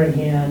holding their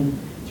hand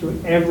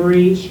through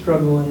every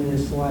struggle in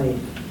this life.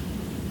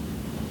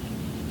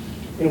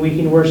 And we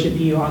can worship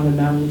you on the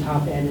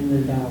mountaintop and in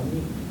the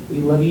valley. We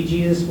love you,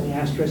 Jesus. We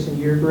ask us in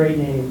your great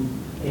name.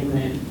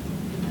 Amen.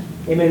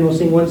 Amen. We'll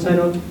sing one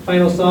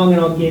final song and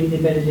I'll give the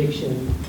benediction.